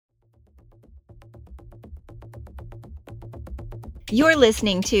You're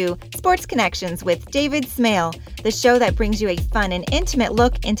listening to Sports Connections with David Smale, the show that brings you a fun and intimate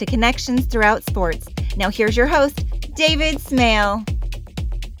look into connections throughout sports. Now here's your host, David Smale.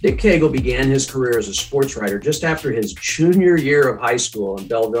 Dick Cagle began his career as a sports writer just after his junior year of high school in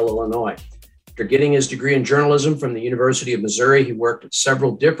Belleville, Illinois. After getting his degree in journalism from the University of Missouri, he worked at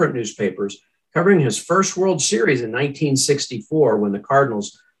several different newspapers, covering his first World Series in 1964 when the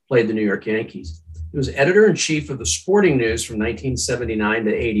Cardinals played the New York Yankees. He was editor-in-chief of the Sporting News from 1979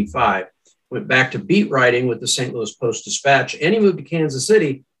 to 85, went back to beat writing with the St. Louis Post-Dispatch, and he moved to Kansas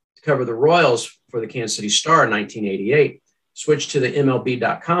City to cover the Royals for the Kansas City Star in 1988, switched to the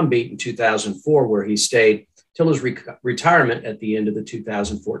MLB.com beat in 2004, where he stayed till his retirement at the end of the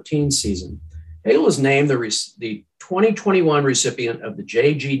 2014 season. Cagle was named the 2021 recipient of the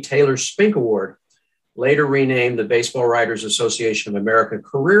J.G. Taylor Spink Award, later renamed the Baseball Writers Association of America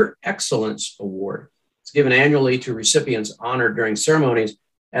Career Excellence Award. It's given annually to recipients honored during ceremonies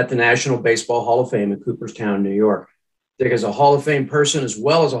at the National Baseball Hall of Fame in Cooperstown, New York. Dick is a Hall of Fame person as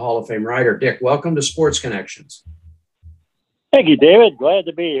well as a Hall of Fame writer. Dick, welcome to Sports Connections. Thank you, David. Glad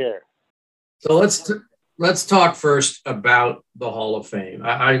to be here. So let's talk first about the Hall of Fame.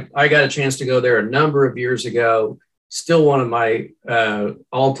 I got a chance to go there a number of years ago. Still one of my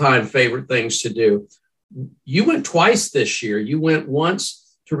all-time favorite things to do. You went twice this year. You went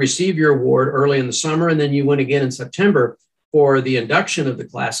once to receive your award early in the summer, and then you went again in September for the induction of the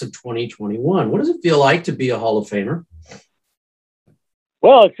class of 2021. What does it feel like to be a Hall of Famer?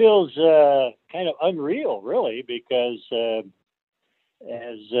 Well, it feels kind of unreal, really, because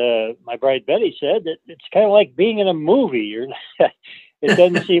as my bride Betty said, it's kind of like being in a movie. It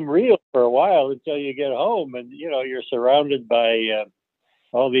doesn't seem real for a while until you get home, and you're surrounded by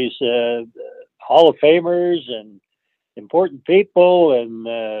all these Hall of Famers and important people, and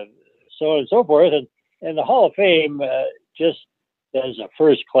so on and so forth. And the Hall of Fame just does a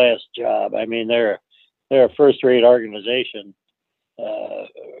first-class job. I mean, they're a first-rate organization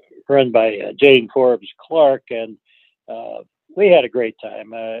run by Jane Forbes Clark, and we had a great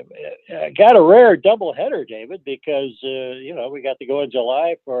time. I got a rare doubleheader, David, because we got to go in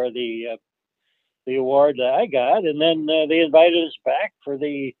July for the award that I got, and then they invited us back for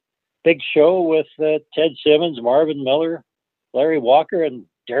the big show with Ted Simmons, Marvin Miller, Larry Walker, and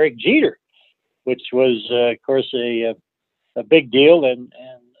Derek Jeter, which was, of course, a big deal. And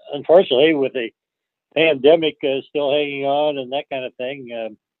unfortunately, with the pandemic still hanging on and that kind of thing,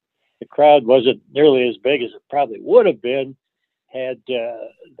 the crowd wasn't nearly as big as it probably would have been had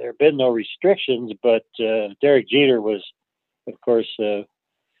there been no restrictions. But Derek Jeter was, of course, a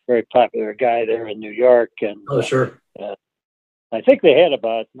very popular guy there in New York. And oh, sure. I think they had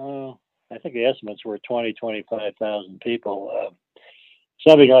about, I think the estimates were 25,000 people,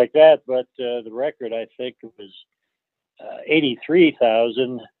 something like that. But the record, I think, was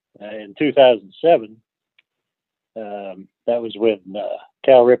 83,000 in 2007. That was when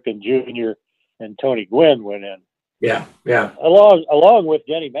Cal Ripken Jr. and Tony Gwynn went in. Yeah. Along with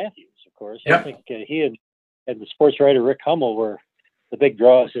Denny Matthews, of course. Yep. I think he and the sports writer Rick Hummel were the big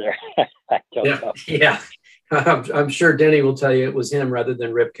draws there. I don't know. Yeah. I'm sure Denny will tell you it was him rather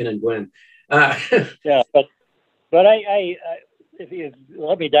than Ripken and Gwynn. Yeah, but I if you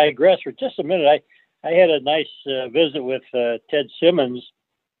let me digress for just a minute, I had a nice visit with Ted Simmons.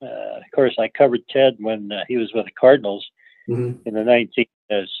 Of course, I covered Ted when he was with the Cardinals in the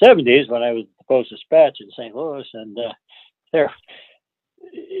 1970s when I was at the Post-Dispatch in St. Louis, and there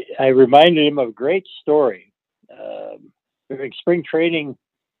I reminded him of a great story. During spring training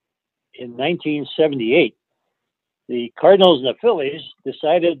in 1978, the Cardinals and the Phillies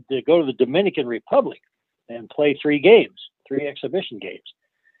decided to go to the Dominican Republic and play three exhibition games.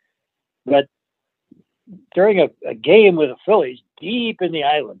 But during a game with the Phillies deep in the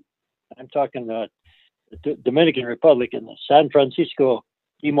island, I'm talking about the Dominican Republic in the San Francisco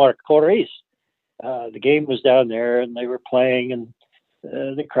de Macorís, the game was down there and they were playing, and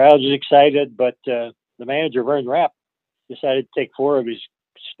the crowd was excited, but the manager, Vern Rapp, decided to take four of his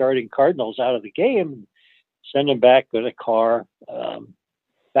starting Cardinals out of the game, send them back with a car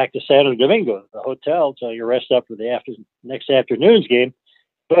back to Santo Domingo, the hotel, till you rest up for the next afternoon's game.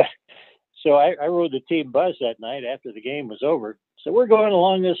 But so I rode the team bus that night after the game was over. So we're going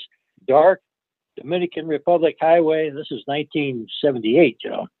along this dark Dominican Republic highway. This is 1978,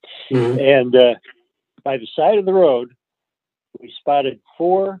 and by the side of the road, we spotted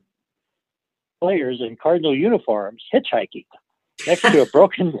four players in Cardinal uniforms hitchhiking next to a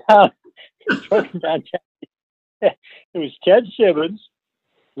broken down town. It was Ted Simmons,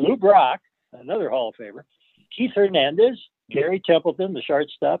 Lou Brock, another Hall of Famer, Keith Hernandez, Gary Templeton, the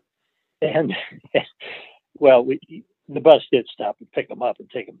shortstop, and well, we the bus did stop and pick him up and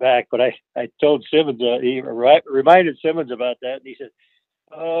take him back. But I told Simmons, he reminded Simmons about that, and he said,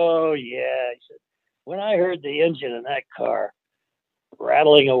 "Oh yeah," he said, "when I heard the engine in that car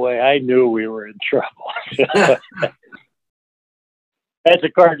rattling away, I knew we were in trouble." That's a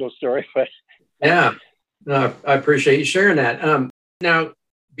Cardinal story, but yeah, no, I appreciate you sharing that. Now,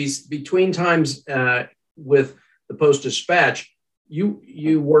 between times with the Post-Dispatch,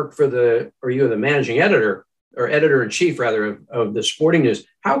 you work for you were the managing editor or editor-in-chief rather of the Sporting News.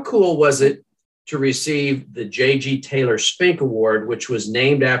 How cool was it to receive the J.G. Taylor Spink Award, which was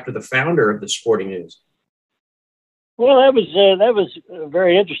named after the founder of the Sporting News? Well, that was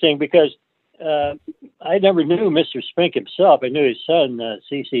very interesting because I never knew Mr. Spink himself. I knew his son,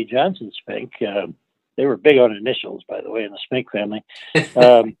 C.C. Johnson Spink. They were big on initials, by the way, in the Spink family.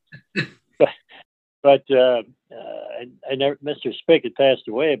 But I never. Mr. Spink had passed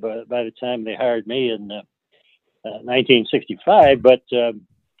away by the time they hired me in 1965. But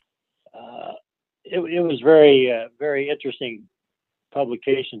it was very interesting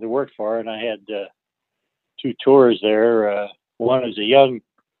publication to work for, and I had 2 tours there. One as a young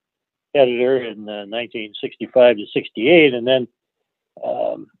editor in 1965 to 68, and then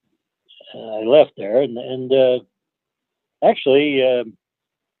I left there and actually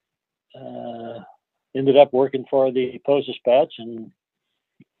ended up working for the Post-Dispatch and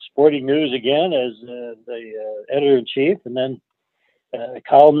Sporting News again as the editor-in-chief, and then a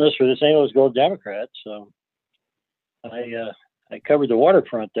columnist for the St. Louis Gold Democrat. So I covered the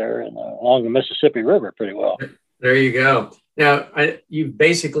waterfront there and along the Mississippi River pretty well. There you go. Now, you've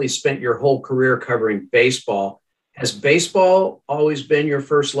basically spent your whole career covering baseball. Has baseball always been your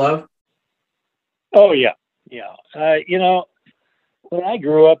first love? Oh, yeah. When I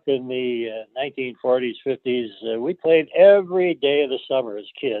grew up in the 1940s, 50s, we played every day of the summer as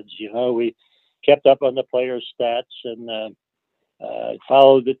kids. We kept up on the players' stats and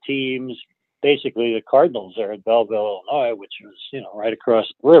followed the teams. Basically, the Cardinals there in Belleville, Illinois, which was, right across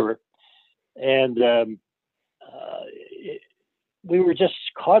the river. And we were just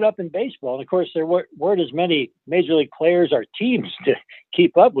caught up in baseball. And of course, there weren't as many major league players or teams to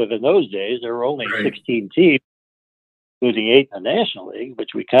keep up with in those days. There were only 16 teams, including 8 in the National League,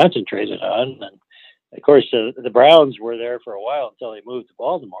 which we concentrated on. And of course, the Browns were there for a while until they moved to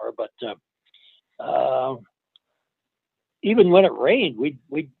Baltimore. But even when it rained,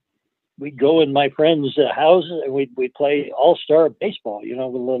 we'd go in my friends' houses and we'd play all-star baseball, with a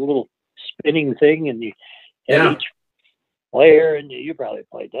little spinning thing, and you had each player, and you probably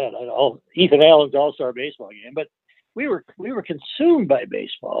played that. Ethan Allen's all-star baseball game, but we were consumed by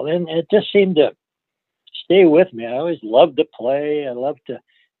baseball, and it just seemed to stay with me. I always loved to play. I loved to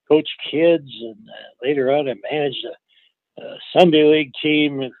coach kids, and later on, I managed a Sunday league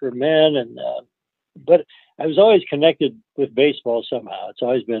team for men, and but I was always connected with baseball somehow. It's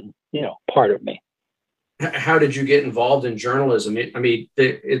always been, part of me. How did you get involved in journalism?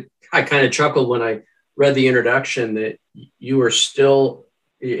 I kind of chuckled when I read the introduction that you were still,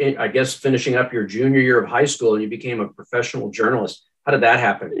 I guess, finishing up your junior year of high school and you became a professional journalist. How did that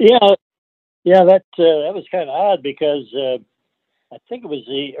happen? Yeah, that was kind of odd because I think it was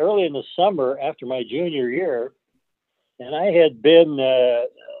early in the summer after my junior year, and I had been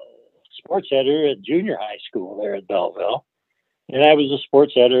sports editor at junior high school there at Belleville. And I was a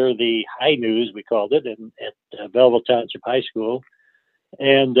sports editor of the High News, we called it, at Belleville Township High School.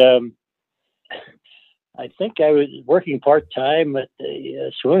 And I think I was working part-time at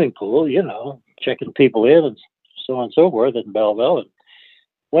the swimming pool, checking people in and so on and so forth in Belleville. And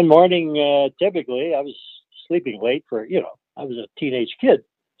one morning, typically, I was sleeping late I was a teenage kid,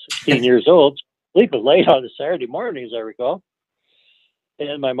 16 years old, sleeping late on a Saturday morning, as I recall.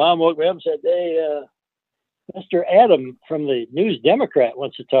 And my mom woke me up and said, "Hey, Mr. Adam from the News Democrat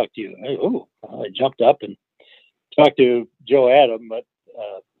wants to talk to you." I jumped up and talked to Joe Adam, but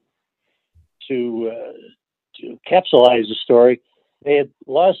to capsulize the story, they had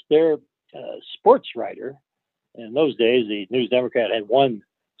lost their sports writer. In those days, the News Democrat had one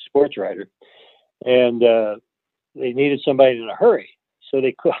sports writer, and they needed somebody in a hurry. So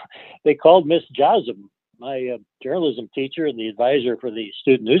they called Miss Josem, my journalism teacher and the advisor for the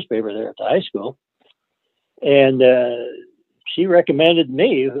student newspaper there at the high school. And she recommended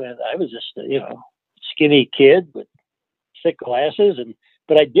me. I was just a skinny kid with thick glasses,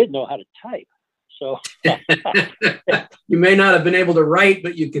 but I did know how to type. So you may not have been able to write,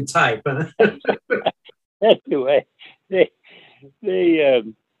 but you could type. Huh? Anyway, they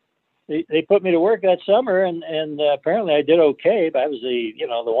put me to work that summer, and apparently I did okay. But I was the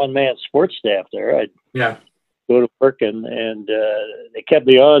one-man sports staff there. I'd go to work, and they kept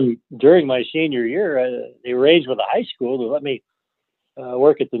me on during my senior year. They arranged with the high school to let me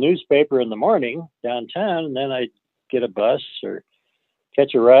work at the newspaper in the morning downtown, and then I'd get a bus or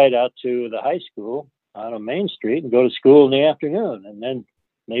catch a ride out to the high school out on Main Street and go to school in the afternoon. And then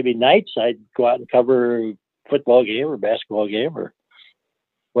maybe nights I'd go out and cover a football game or basketball game or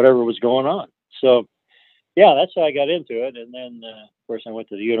whatever was going on. So, yeah, that's how I got into it. And then, of course, I went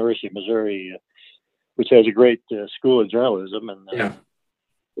to the University of Missouri, which has a great school of journalism, and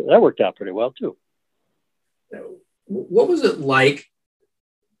that worked out pretty well too. What was it like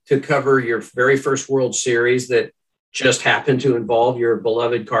to cover your very first World Series that just happened to involve your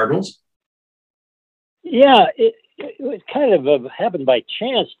beloved Cardinals? Yeah, it kind of happened by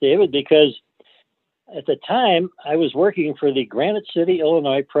chance, David, because at the time I was working for the Granite City,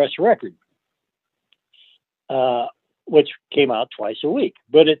 Illinois Press Record, which came out twice a week.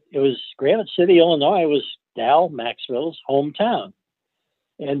 But it was Granite City, Illinois was Dal Maxville's hometown.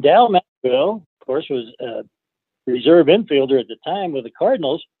 And Dal Maxville, of course, was a reserve infielder at the time with the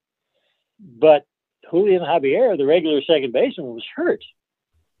Cardinals, but Julian Javier, the regular second baseman, was hurt.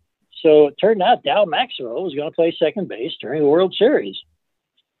 So it turned out Dal Maxwell was going to play second base during the World Series.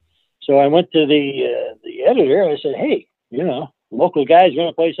 So I went to the editor and I said, hey, local guy's going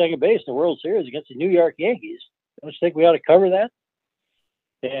to play second base in the World Series against the New York Yankees. Don't you think we ought to cover that?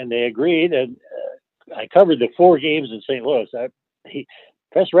 And they agreed, and I covered the 4 games in St. Louis. The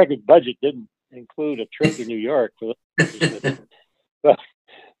Press Record budget didn't include a trip to New York for those,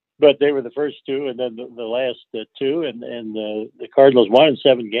 but they were the first 2, and then the last 2, and the Cardinals won in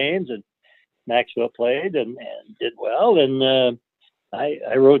 7 games, and Maxwell played and did well, and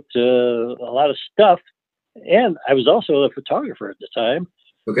I wrote a lot of stuff, and I was also a photographer at the time.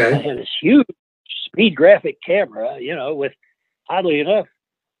 Okay. I had this huge speed graphic camera, with, oddly enough,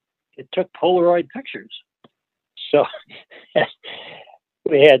 it took Polaroid pictures. So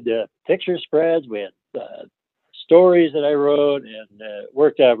we had picture spreads, we had stories that I wrote, and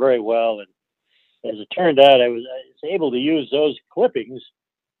worked out very well. And as it turned out, I was able to use those clippings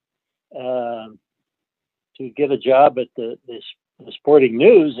to get a job at the Sporting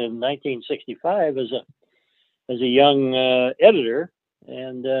News in 1965 as a young editor,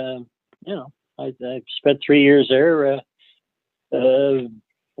 and I spent 3 years there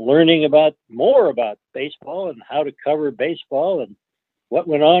learning more about baseball and how to cover baseball and what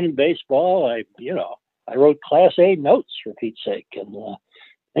went on in baseball. I wrote Class A notes, for Pete's sake, and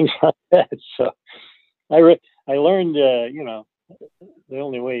things like that. So I learned, the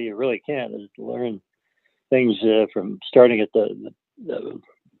only way you really can is to learn things from starting at the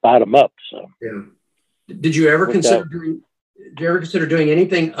bottom up. So yeah. Did you ever consider doing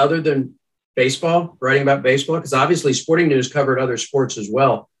anything other than baseball, writing about baseball? Because obviously Sporting News covered other sports as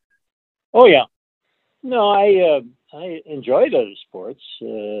well. Oh yeah. No, I enjoyed other sports.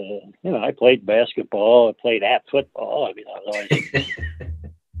 I played basketball. I played football. I was always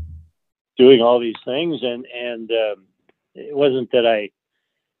doing all these things, and it wasn't that I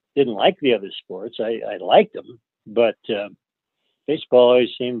didn't like the other sports. I liked them, but baseball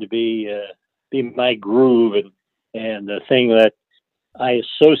always seemed to be my groove and the thing that I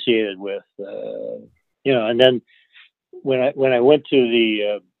associated with. And then when I went to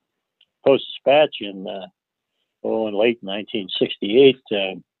the Post-Dispatch in late 1968,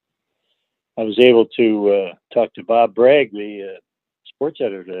 I was able to talk to Bob Bragg, the sports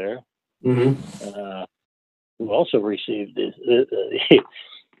editor there, mm-hmm. Who also received the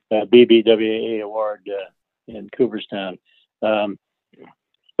BBWA award in Cooperstown.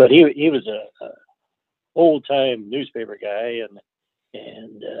 But he was a old time newspaper guy,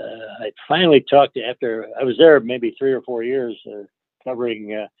 and I finally talked to, after I was there maybe 3 or 4 years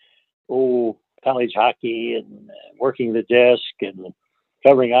covering college hockey and working the desk and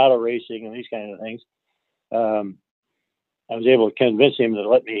covering auto racing and these kind of things. I was able to convince him to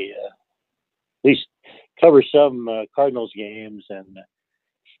let me at least cover some Cardinals games and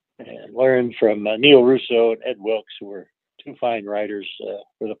learn from Neil Russo and Ed Wilkes, who were 2 fine writers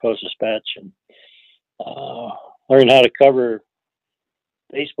for the Post-Dispatch, and learn how to cover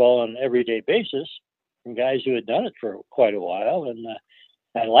baseball on an everyday basis from guys who had done it for quite a while. And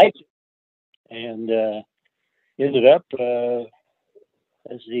I liked it, and ended up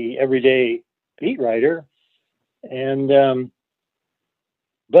as the everyday beat writer. And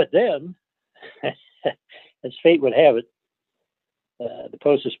but then, as fate would have it, the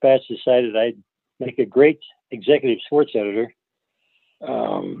Post-Dispatch decided I'd make a great executive sports editor.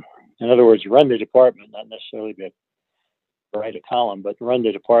 In other words, run the department, not necessarily write a column, but run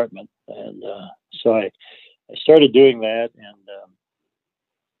the department. And so I started doing that, and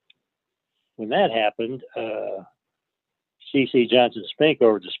when that happened, C.C. Johnson Spink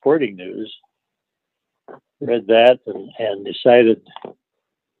over to Sporting News read that and decided,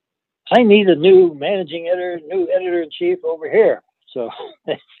 I need a new managing editor, new editor-in-chief over here. So,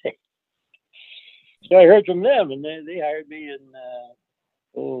 so I heard from them, and they hired me in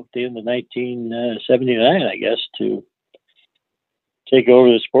at the end of 1979, I guess, to take over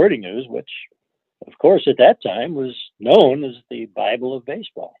the Sporting News, which, of course, at that time was known as the Bible of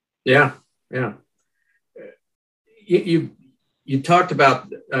baseball. Yeah, yeah. You talked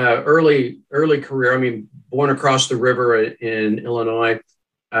about early career. I mean, born across the river in Illinois,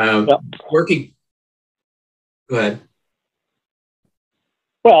 working. Go ahead.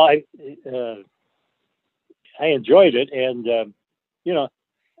 Well, I enjoyed it, and you know,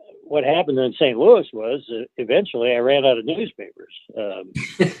 what happened in St. Louis was eventually I ran out of newspapers.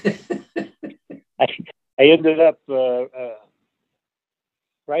 I ended up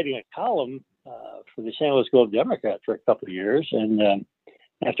writing a column for the St. Louis Globe Democrat for a couple of years, and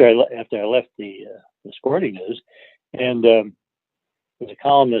after I left the Sporting News, and was a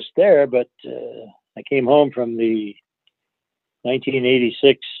columnist there. But I came home from the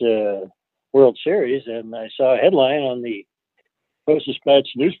 1986 World Series, and I saw a headline on the Post-Dispatch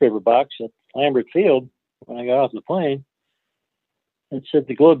newspaper box at Lambert Field when I got off the plane. It said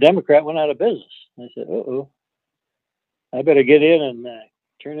the Globe Democrat went out of business. I said, "Uh-oh, I better get in and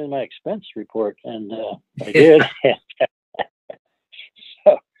turn in my expense report." And I did.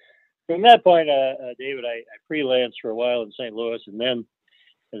 So from that point, David, I freelanced for a while in St. Louis, and then,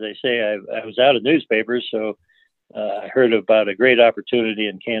 as I say, I was out of newspapers, so I heard about a great opportunity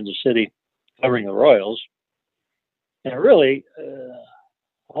in Kansas City covering the Royals. And really,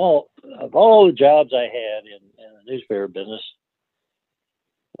 all the jobs I had in the newspaper business,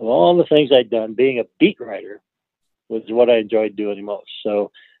 of all the things I'd done, being a beat writer was what I enjoyed doing the most.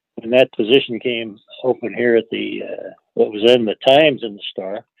 So when that position came open here at the what was then the Times and the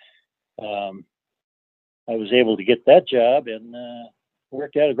Star, I was able to get that job and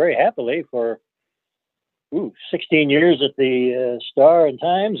worked at it very happily for 16 years at the Star and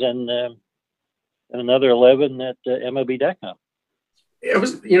Times, and another 11 at MLB.com. I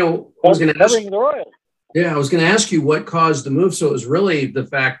was going to ask the Royals. Yeah, I was going to ask you what caused the move. So it was really the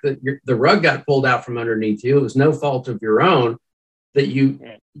fact that the rug got pulled out from underneath you. It was no fault of your own that you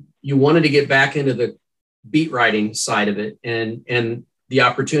wanted to get back into the beat writing side of it, and the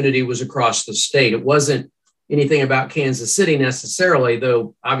opportunity was across the state. It wasn't anything about Kansas City necessarily,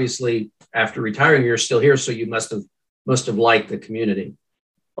 though. Obviously, after retiring, you're still here, so you must have liked the community.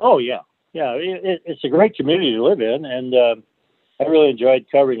 Oh yeah. Yeah, it's a great community to live in, and I really enjoyed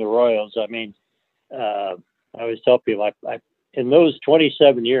covering the Royals. I mean, I always tell people, I in those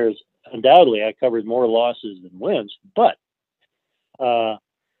 27 years, undoubtedly, I covered more losses than wins, but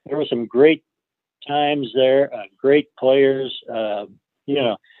there were some great times there, great players. I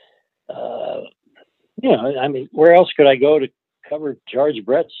mean, where else could I go to cover George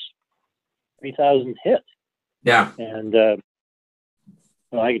Brett's 3,000th hit? Yeah, and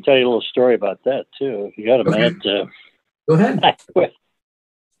well, I can tell you a little story about that too, if you got a minute. Go ahead.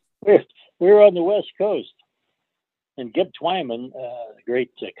 We were on the West Coast, and Gib Twyman, the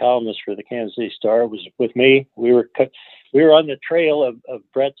great columnist for the Kansas City Star, was with me. We were on the trail of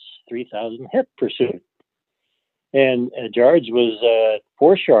Brett's 3,000 hit pursuit, and George was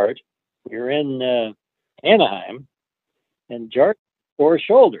 4 short. We were in Anaheim, and George tore his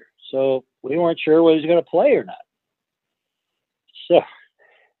shoulder, so we weren't sure whether he was going to play or not.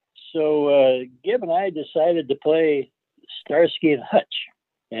 So Gib and I decided to play Starsky and Hutch,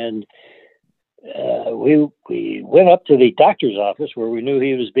 and we went up to the doctor's office where we knew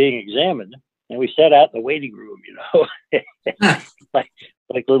he was being examined, and we sat out in the waiting room, like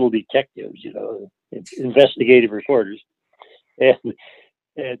little detectives, investigative reporters. And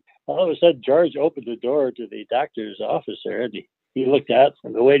all of a sudden, George opened the door to the doctor's office there, and he looked out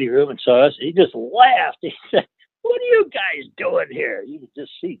from the waiting room and saw us. He just laughed. He said, "What are you guys doing here?" You could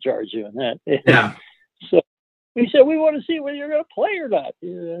just see George doing that. Yeah. So we said, "We want to see whether you're going to play or not."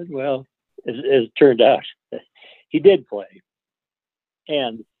 Well, as it turned out, he did play.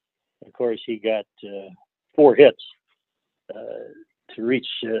 And, of course, he got 4 hits to reach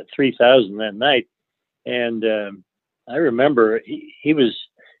 3,000 that night. And I remember he was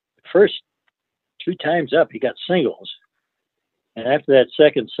first 2 times up, he got singles. And after that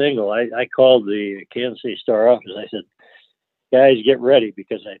second single, I called the Kansas City Star office. I said, "Guys, get ready,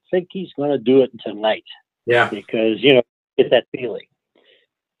 because I think he's going to do it tonight." Yeah. Because, get that feeling.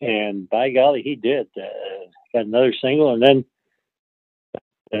 And by golly, he did. Got another single, and then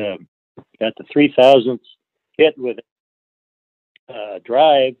got the 3,000th hit with a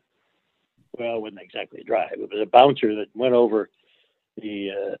drive well, it wasn't exactly a drive. It was a bouncer that went over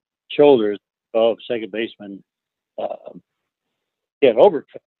the shoulders of second baseman Ken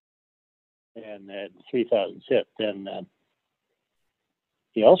Oberkfell, and had 3,000 hit. Then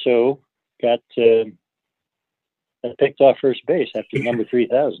he also got picked off first base after number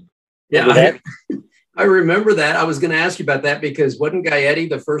 3,000. Yeah, I remember that. I was going to ask you about that because wasn't Gaetti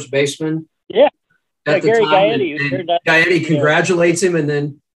the first baseman? Yeah. At the Gary time, Gaetti. and Gaetti congratulates him and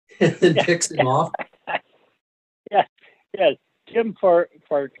then picks him off. Yeah. Tim for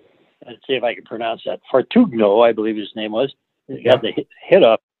let's see if I can pronounce that. Fortugno, I believe his name was. He got the hit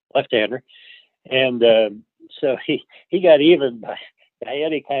off left-hander, and so he got even by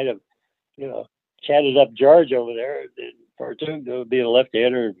Gaetti kind of chatted up George over there. Fortugno being a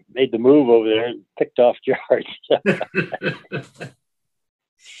left-hander made the move over there and picked off George.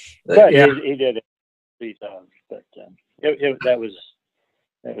 But he did it 3,000. But that was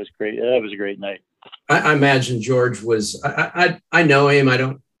great. That was a great night. I imagine George was. I know him. I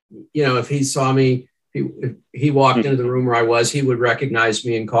don't. If he saw me, if he walked into the room where I was, he would recognize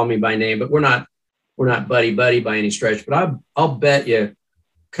me and call me by name. But we're not buddy by any stretch. But I'll bet you,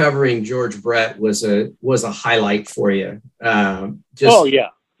 covering George Brett was a highlight for you. Oh yeah.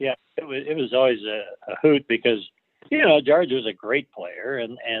 It was always a hoot because George was a great player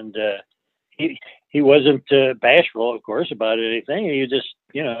and he wasn't bashful, of course, about anything. He just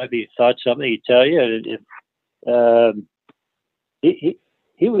if he thought something, he'd tell you.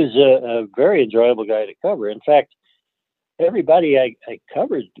 He was a very enjoyable guy to cover. In fact, everybody I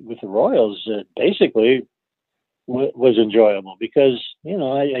covered with the Royals basically was enjoyable because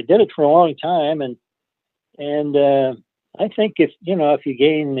I did it for a long time, and I think if you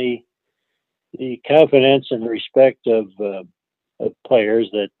gain the confidence and the respect of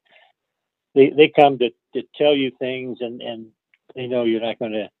players, that they come to tell you things, and they know you're not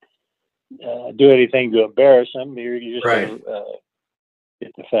going to do anything to embarrass them. You're just going to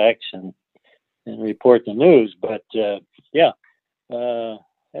get the facts and report the news. But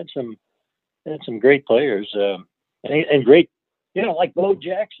had some great players and great, like Bo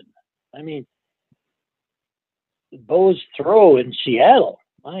Jackson. I mean, Bo's throw in Seattle.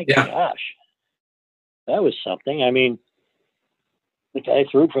 My gosh, that was something. I mean, the guy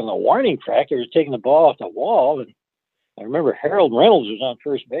threw from the warning track. He was taking the ball off the wall, and I remember Harold Reynolds was on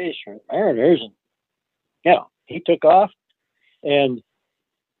first base for the Mariners, and he took off, and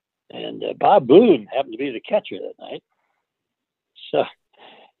Bob Boone happened to be the catcher that night. So,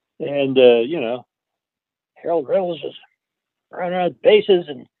 and Harold Reynolds was running around bases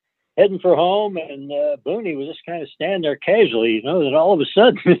and heading for home, and Booney was just kind of standing there casually, then all of a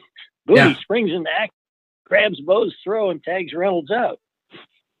sudden Booney springs into action, grabs Bo's throw and tags Reynolds out.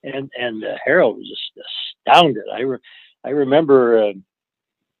 And Harold was just astounded. I remember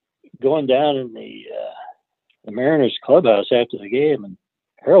going down in the Mariners clubhouse after the game, and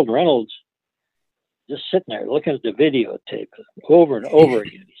Harold Reynolds just sitting there looking at the videotape over and over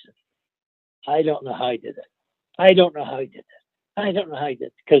again. He said, I don't know how he did it. I don't know how he did it. I don't know how he did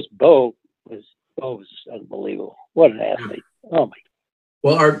it. Because Bo was unbelievable. What an athlete. Oh, my.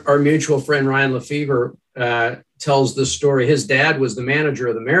 Well, our mutual friend Ryan Lefevre tells the story. His dad was the manager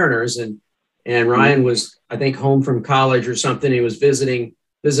of the Mariners, and Ryan was, I think, home from college or something. He was visiting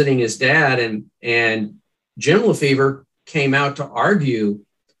his dad, and Jim Lefevre came out to argue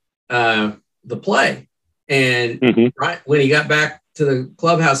the play. And when he got back to the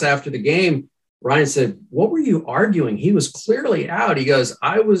clubhouse after the game, Ryan said, "What were you arguing? He was clearly out." He goes,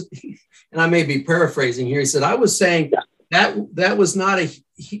 "I was," and I may be paraphrasing here. He said, "I was saying that was not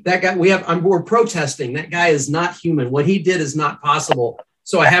that guy. We're protesting. That guy is not human. What he did is not possible.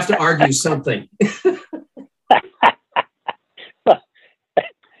 So I have to argue something."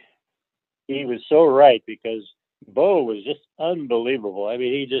 He was so right, because Bo was just unbelievable. I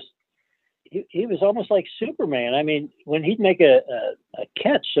mean, he was almost like Superman. I mean, when he'd make a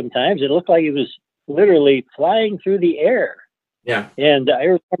catch, sometimes it looked like he was literally flying through the air. Yeah. And I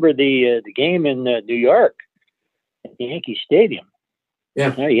remember the game in New York at the Yankee Stadium.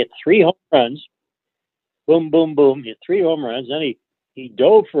 Yeah. He hit 3 home runs. Boom, boom, boom. He hit 3 home runs. Then he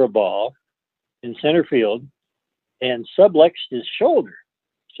dove for a ball in center field and sublexed his shoulder.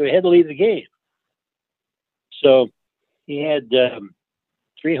 So he had to leave the game. So he had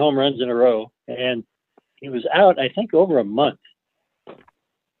 3 home runs in a row, and he was out, I think, over a month.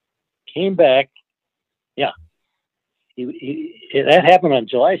 Came back. Yeah. That happened on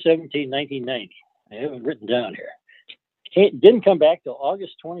July 17, 1990. I have it written down here. Didn't come back till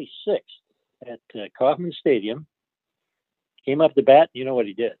August 26th at Kauffman Stadium. Came up to bat. You know what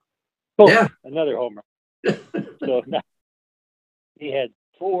he did? Boom, another home run. So now he had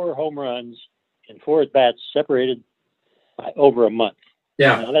 4 home runs in 4 at bats, separated by over a month.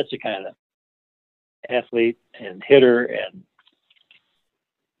 Yeah. Now, that's the kind of athlete and hitter and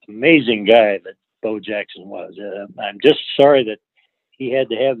amazing guy that Bo Jackson was. I'm just sorry that he had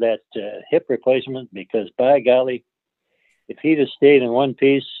to have that hip replacement, because by golly, if he'd have stayed in one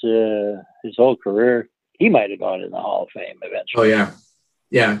piece his whole career, he might have gone in the Hall of Fame eventually. Oh yeah,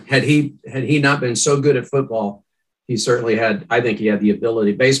 yeah. Had he not been so good at football, he certainly had. I think he had the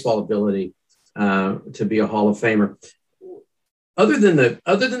ability, baseball ability, to be a Hall of Famer. Other than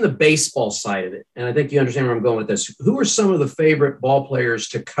the baseball side of it, and I think you understand where I'm going with this. Who are some of the favorite ball players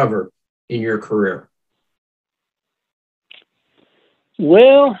to cover in your career?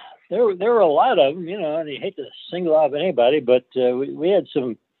 Well, there were a lot of them, and you hate to single out anybody, but we had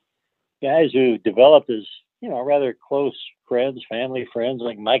some guys who developed as, rather close friends, family friends,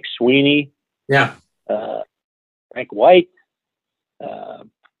 like Mike Sweeney. Yeah. Frank White,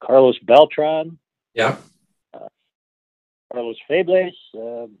 Carlos Beltran. Yeah. Carlos Febles,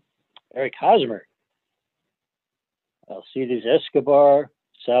 Eric Hosmer, Alcides Escobar,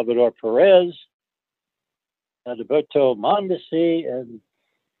 Salvador Perez, Adalberto Mondesi, and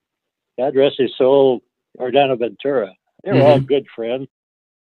God rest his soul, Jordano Ventura. They were all good friends,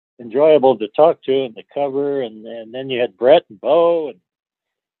 enjoyable to talk to and to cover. And then you had Brett and Bo and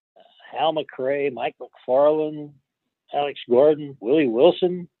Hal McRae, Mike McFarland, Alex Gordon, Willie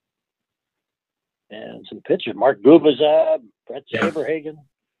Wilson, and some pitchers, Mark Gubazab, Brett Saberhagen,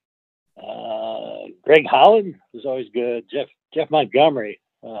 Greg Holland was always good. Jeff Montgomery,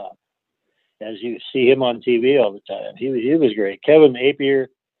 as you see him on TV all the time, he was great. Kevin Apier,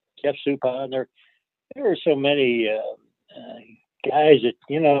 Jeff Suppan. There were so many guys that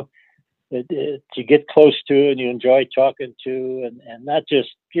that you get close to and you enjoy talking to, and not just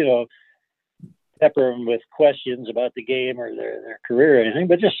pepper them with questions about the game or their career or anything,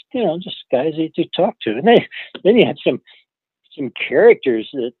 but just guys that you talk to. And then you had some characters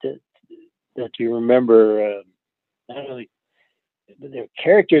that you remember, not only their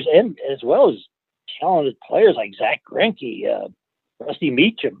characters and as well as talented players like Zach Greinke, Rusty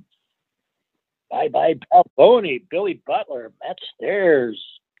Meacham, Bye Balboni, Billy Butler, Matt Stairs,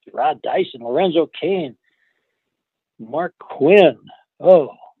 Rod Dyson, Lorenzo Cain, Mark Quinn.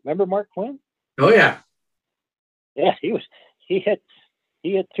 Oh, remember Mark Quinn? Oh yeah. Yeah, he had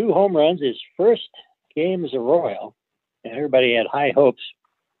 2 home runs his first game as a Royal, and everybody had high hopes.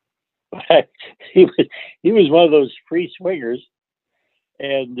 But he was one of those free swingers,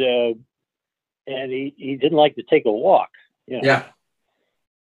 and he didn't like to take a walk. Yeah.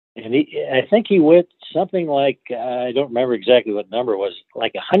 And I think he went something like, I don't remember exactly what number it was,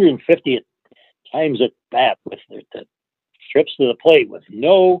 like 150 times at bat with the trips to the plate with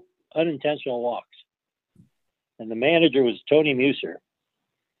no unintentional walks. And the manager was Tony Muser.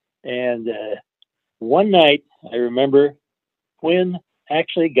 And one night, I remember, Quinn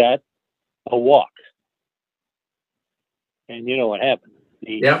actually got a walk. And you know what happened?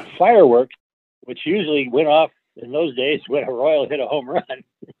 The fireworks, which usually went off in those days when a Royal hit a home run,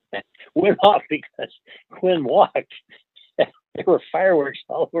 went off because Quinn walked. There were fireworks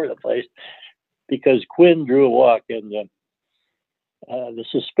all over the place because Quinn drew a walk. And the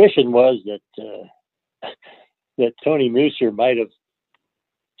suspicion was that Tony Muser might have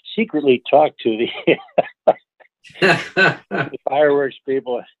secretly talked to the fireworks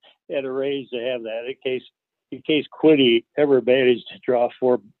people and arranged to have that in case Quinny ever managed to draw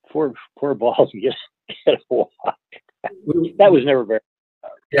four balls and get a walk. That was never very.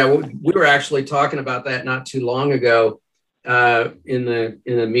 Yeah, we were actually talking about that not too long ago in the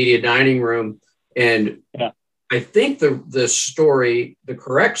media dining room, and I think the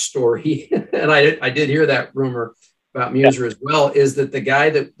correct story, and I did hear that rumor about Muser as well, is that the guy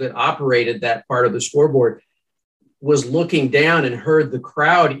that operated that part of the scoreboard was looking down and heard the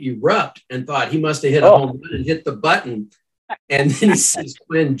crowd erupt and thought he must have hit a home run and hit the button, and then he sees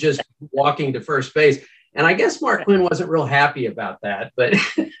Quinn just walking to first base. And I guess Mark Quinn wasn't real happy about that, but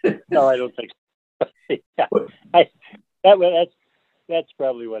no, I don't think so. That's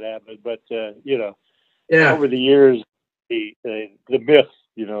probably what happened. But over the years, the myth,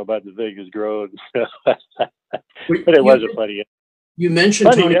 about the thing has grown. But it wasn't funny. You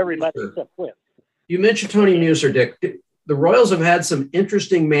mentioned Tony everybody except Quinn. You mentioned Tony Muser, Dick. The Royals have had some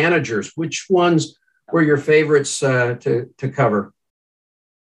interesting managers. Which ones were your favorites to cover?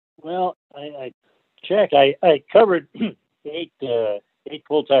 Well, I checked. I covered 8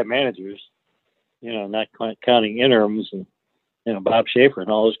 full-time managers, not counting interims and Bob Schaefer and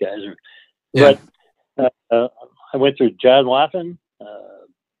all those guys. But I went through John Wathan,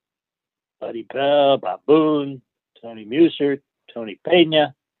 Buddy Bell, Bob Boone, Tony Muser, Tony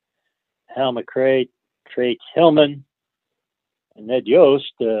Pena, Hal McRae, Trey Tillman, and Ned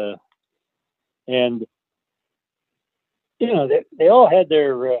Yost. And, you know, they all had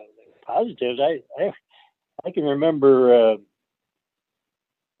their positives. I can remember,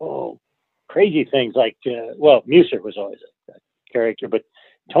 crazy things like, Muser was always a character, but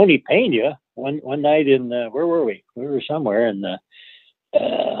Tony Pena, one night in, where were we? We were somewhere on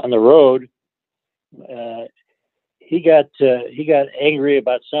the road. He got angry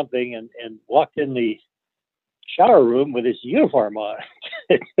about something and walked in the shower room with his uniform on.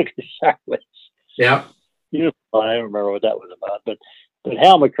 Yeah. Uniform. I don't remember what that was about, but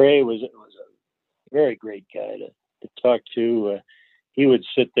Hal McRae was a very great guy to talk to. He would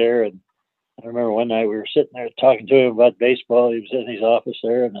sit there, and I remember one night we were sitting there talking to him about baseball. He was in his office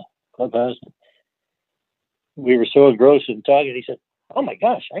there in the clubhouse. We were so engrossed in talking. He said, "Oh my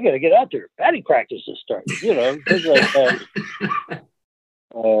gosh, I got to get out there. Batting practice is starting." You know, things like that.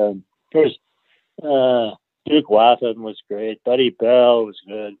 Of course, Duke Wathan was great. Buddy Bell was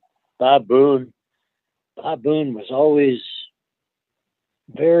good. Bob Boone was always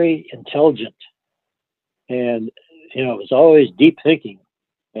very intelligent, and you know, it was always deep thinking.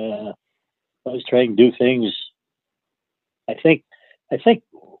 Always trying to do things. I think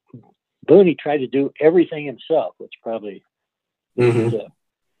Boone tried to do everything himself, which probably didn't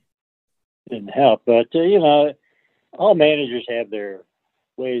help. But you know, all managers have their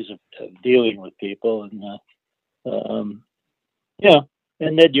ways of dealing with people, and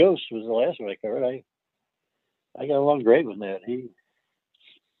and Ned Yost was the last one I covered. I got along great with Ned. I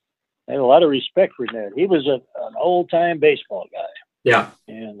had a lot of respect for Ned. He was an old time baseball guy. Yeah,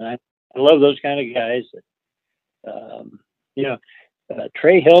 and I love those kind of guys.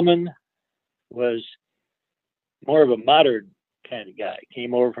 Trey Hillman was more of a modern kind of guy.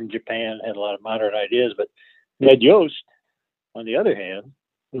 Came over from Japan, had a lot of modern ideas. But Ned Yost, on the other hand,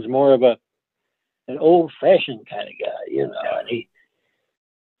 was more of an old fashioned kind of guy. You know, and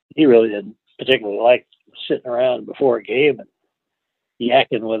he really didn't particularly like sitting around before a game and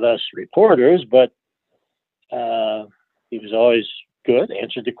yakking with us reporters, but he was always good,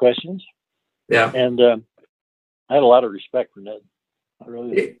 answered the questions. Yeah. And I had a lot of respect for Ned. I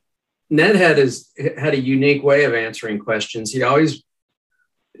really did. Ned had a unique way of answering questions. He always,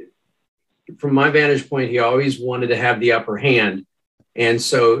 from my vantage point, he always wanted to have the upper hand. And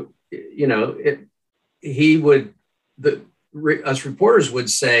so, you know, us reporters would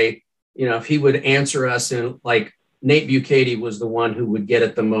say, you know, if he would answer us in like Nate Bukaty was the one who would get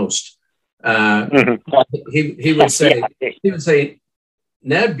it the most. He would say,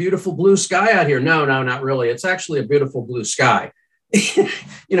 Ned, beautiful blue sky out here. No, not really. It's actually a beautiful blue sky.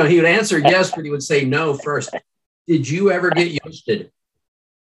 You know, he would answer yes, but he would say no first. Did you ever get Yosted?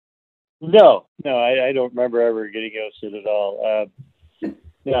 No, I don't remember ever getting Yosted at all.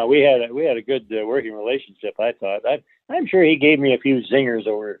 No, we had a good working relationship. I thought. I'm sure he gave me a few zingers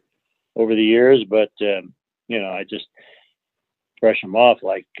over the years, but you know, I just brush him off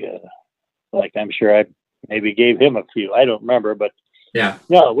like I'm sure I maybe gave him a few. I don't remember, but yeah,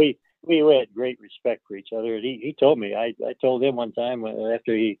 no, we had great respect for each other. And he told me, I told him one time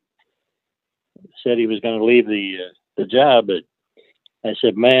after he said he was going to leave the job, but I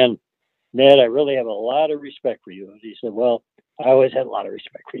said, "Man, Ned, I really have a lot of respect for you." And he said, "Well, I always had a lot of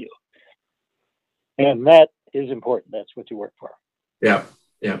respect for you." And that is important. That's what you work for. Yeah.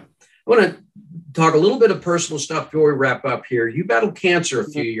 I want to talk a little bit of personal stuff before we wrap up here. You battled cancer a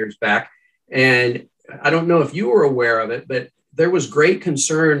few years back, and I don't know if you were aware of it, but there was great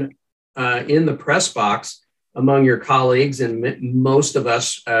concern in the press box among your colleagues, and most of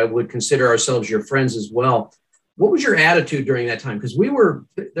us would consider ourselves your friends as well. What was your attitude during that time? Because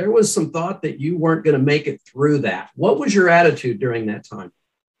there was some thought that you weren't going to make it through that. What was your attitude during that time?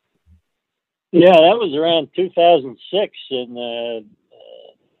 Yeah, that was around 2006, and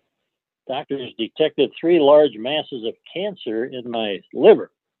doctors detected 3 large masses of cancer in my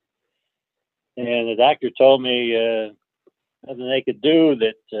liver. And the doctor told me nothing they could do,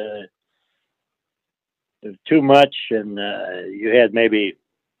 that it was too much, and you had maybe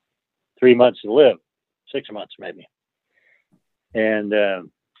 3 months to live, 6 months maybe. And I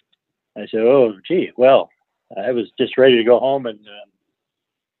said, "Oh, gee, well," I was just ready to go home, and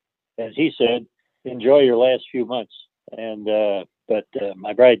as he said, "Enjoy your last few months." And but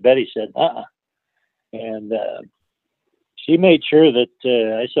my bride Betty said, and she made sure that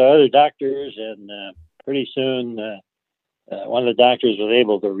I saw other doctors, and pretty soon one of the doctors was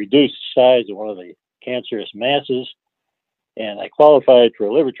able to reduce the size of one of the cancerous masses, and I qualified for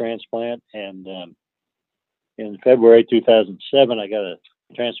a liver transplant. And in February 2007, I got a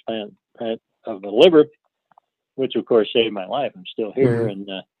transplant of the liver, which of course saved my life. I'm still here, and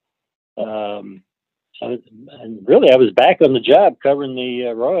and really I was back on the job covering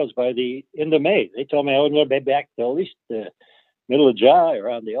the Royals by the end of May. They told me I wouldn't be back till at least the middle of July,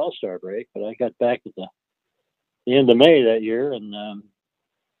 around the All-Star break, but I got back at the end of May that year, and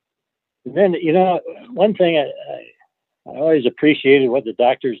then one thing I always appreciated what the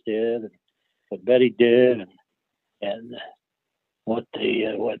doctors did, and what Betty did, and what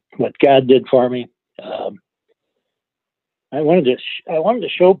God did for me. I wanted to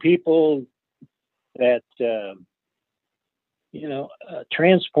show people that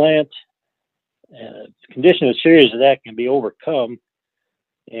transplant, condition as serious as that, can be overcome,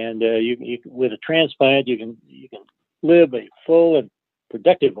 and you with a transplant you can live a full and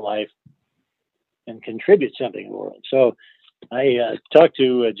productive life and contribute something to the world. So I talked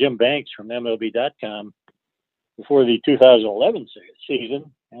to Jim Banks from MLB.com before the 2011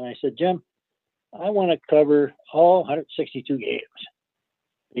 season, and I said, Jim, I want to cover all 162 games,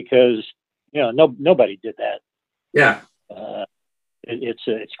 because nobody did that. Yeah.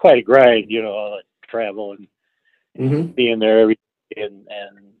 It's quite a grind, all that travel and being there every day and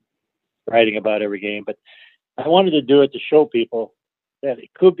writing about every game. But I wanted to do it to show people that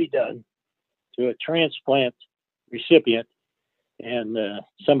it could be done to a transplant recipient and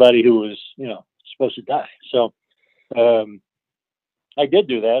somebody who was, supposed to die. So I did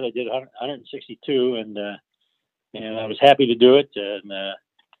do that. I did 162, and I was happy to do it. And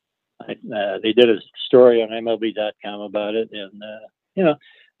they did a story on MLB.com about it, and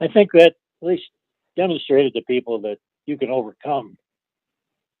I think that at least demonstrated to people that you can overcome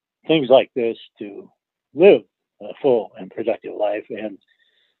things like this to live a full and productive life and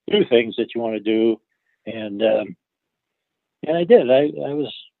do things that you want to do. And I did. I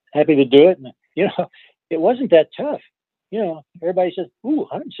was happy to do it. And, it wasn't that tough. Everybody says, ooh,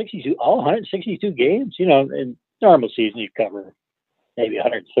 162 games. In normal season, you cover maybe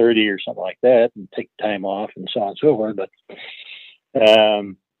 130 or something like that and take time off and so on and so forth. But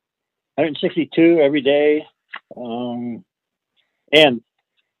 162 every day. And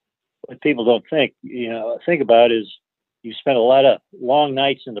what people don't think about is you spend a lot of long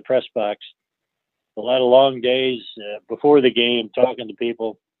nights in the press box, a lot of long days before the game talking to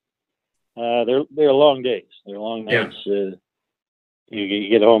people. They're long days. They're long nights. You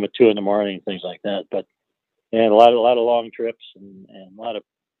get home at 2 a.m. and things like that. But and a lot of long trips and a lot of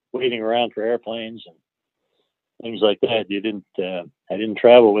waiting around for airplanes and things like that. I didn't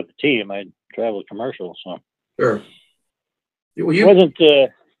travel with the team. I traveled commercial. So sure. Well,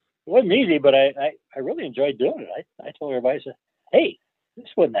 it wasn't easy, but I really enjoyed doing it. I told everybody, I said, hey, this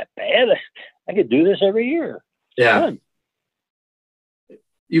wasn't that bad. I could do this every year. Yeah. Fun.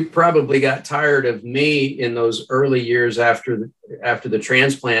 You probably got tired of me in those early years after the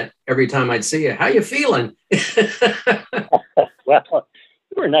transplant. Every time I'd see you, how you feeling? Well,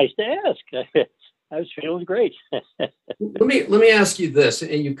 you were nice to ask. I was feeling great. Let me ask you this,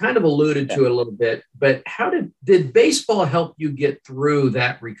 and you kind of alluded to it a little bit, but how did baseball help you get through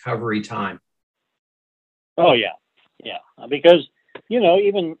that recovery time? Oh yeah, because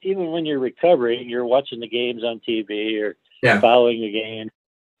even when you're recovering, you're watching the games on TV or following the game.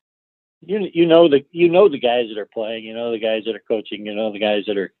 You know the guys that are playing, the guys that are coaching, the guys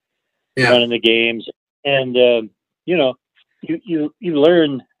that are running the games, and you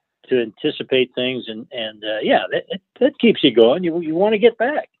learn to anticipate things, and that keeps you going. You want to get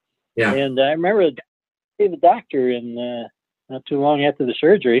back. Yeah. And I remember the doctor in not too long after the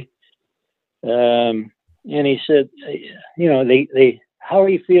surgery, and he said, they how are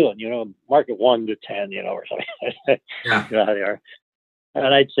you feeling? Mark it 1 to 10, or something. Yeah. You know how they are.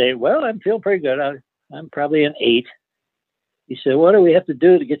 And I'd say, well, I'm feeling pretty good. I'm probably an 8. He said, what do we have to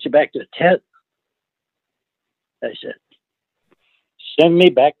do to get you back to a 10? I said, send me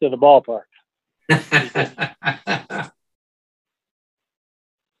back to the ballpark.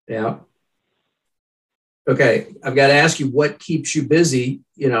 Yeah. Okay. I've got to ask you, what keeps you busy?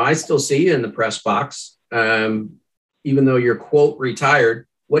 I still see you in the press box, even though you're, quote, retired.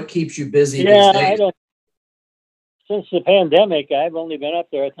 What keeps you busy these days? Since the pandemic, I've only been up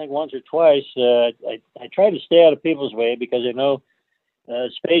there, I think, once or twice. I try to stay out of people's way because I know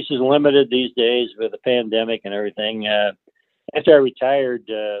space is limited these days with the pandemic and everything. After I retired,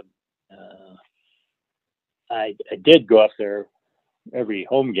 I did go up there every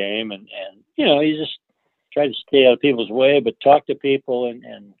home game, and you just try to stay out of people's way, but talk to people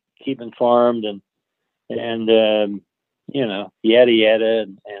and keep informed and yada yada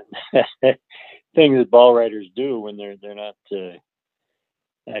and things that ball writers do when they're not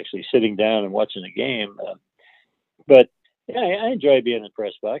actually sitting down and watching a game. But I enjoy being in the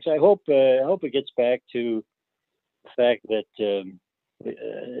press box. I hope it gets back to fact that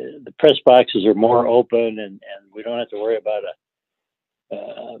the press boxes are more open, and we don't have to worry about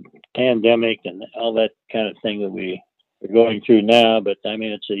a pandemic and all that kind of thing that we're going through now. But I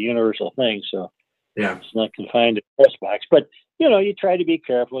mean, it's a universal thing, so Yeah. it's not confined to the press box. But you try to be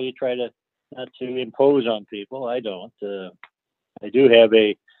careful. You try to not to impose on people. I don't. I do have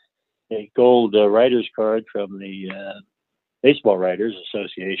a gold writer's card from the Baseball Writers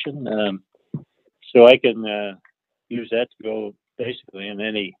Association, so I can use that to go basically in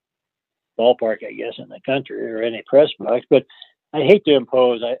any ballpark, I guess, in the country or any press box. But I hate to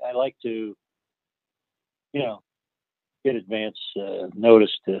impose. I like to, get advance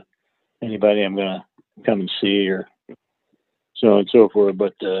notice to anybody I'm going to come and see or so on and so forth.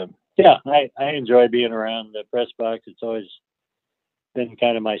 But I enjoy being around the press box. It's always been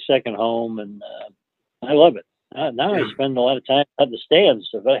kind of my second home, and I love it. Now I spend a lot of time at the stands,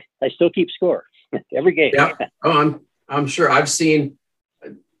 but I still keep score every game. Yeah. Oh, I'm sure. I've seen,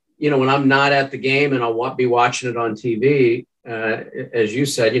 when I'm not at the game and I'll be watching it on TV, as you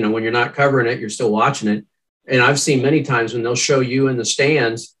said, when you're not covering it, you're still watching it. And I've seen many times when they'll show you in the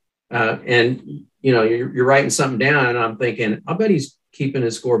stands and, you're writing something down, and I'm thinking, I bet he's keeping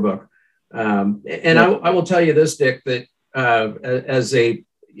his scorebook. I will tell you this, Dick, that as a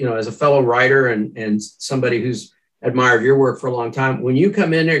fellow writer and somebody who's admired your work for a long time, when you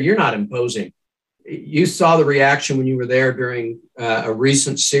come in there, you're not imposing. You saw the reaction when you were there during a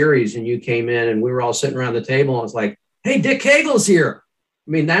recent series, and you came in and we were all sitting around the table, and it was like, hey, Dick Cagel's here.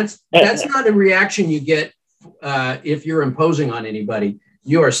 I mean, that's not a reaction you get if you're imposing on anybody.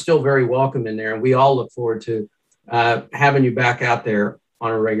 You are still very welcome in there, and we all look forward to having you back out there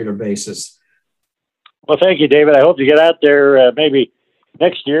on a regular basis. Well, thank you, David. I hope to get out there maybe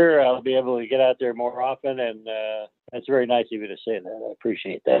next year. I'll be able to get out there more often, and that's very nice of you to say that. I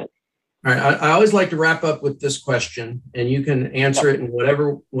appreciate that. All right. I always like to wrap up with this question, and you can answer it in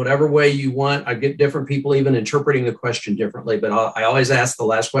whatever way you want. I get different people even interpreting the question differently, but I always ask the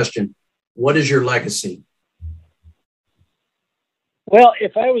last question: what is your legacy? Well,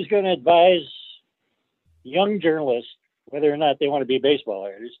 if I was going to advise young journalists, whether or not they want to be baseball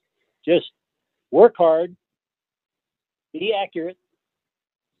writers, just work hard, be accurate,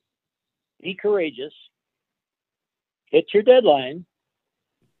 be courageous, hit your deadline,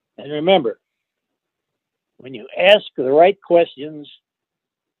 and remember, when you ask the right questions,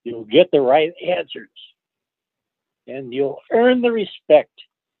 you'll get the right answers, and you'll earn the respect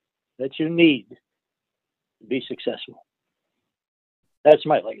that you need to be successful. That's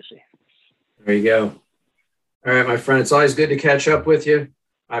my legacy. There you go. All right, my friend, it's always good to catch up with you.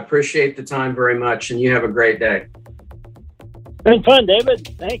 I appreciate the time very much, and you have a great day. Been fun, David.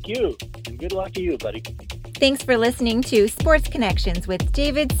 Thank you, and good luck to you, buddy. Thanks for listening to Sports Connections with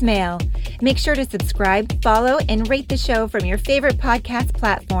David Smale. Make sure to subscribe, follow, and rate the show from your favorite podcast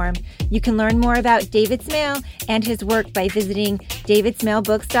platform. You can learn more about David Smale and his work by visiting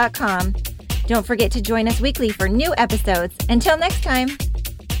davidsmalebooks.com. Don't forget to join us weekly for new episodes. Until next time.